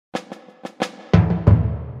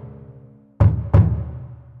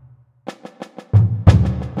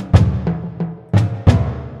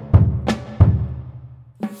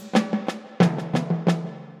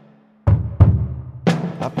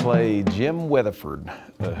play Jim Weatherford,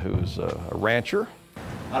 who's a rancher.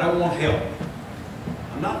 I don't want help.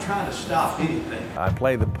 I'm not trying to stop anything. I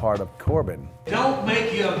play the part of Corbin. Don't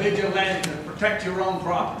make you a vigilante to protect your own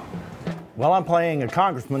property. Well, I'm playing a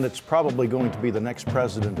congressman that's probably going to be the next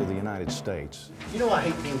president of the United States. You know I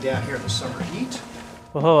hate being down here in the summer heat.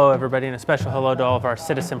 Well, hello everybody, and a special hello to all of our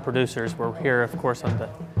citizen producers. We're here, of course, on the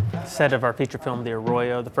set of our feature film, The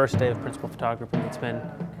Arroyo, the first day of principal photography. It's been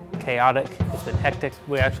chaotic, it's been hectic.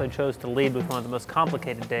 We actually chose to lead with one of the most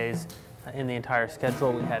complicated days in the entire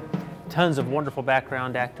schedule. We had tons of wonderful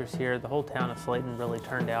background actors here. The whole town of Slayton really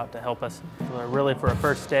turned out to help us. Really, for a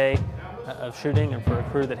first day of shooting and for a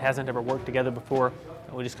crew that hasn't ever worked together before,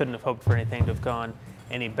 we just couldn't have hoped for anything to have gone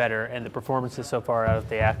any better, and the performances so far out of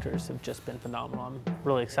the actors have just been phenomenal. I'm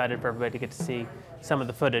really excited for everybody to get to see some of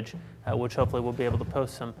the footage, which hopefully we'll be able to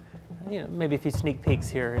post some, maybe a few sneak peeks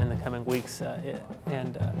here in the coming weeks,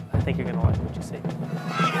 and I think you're going to like what you see.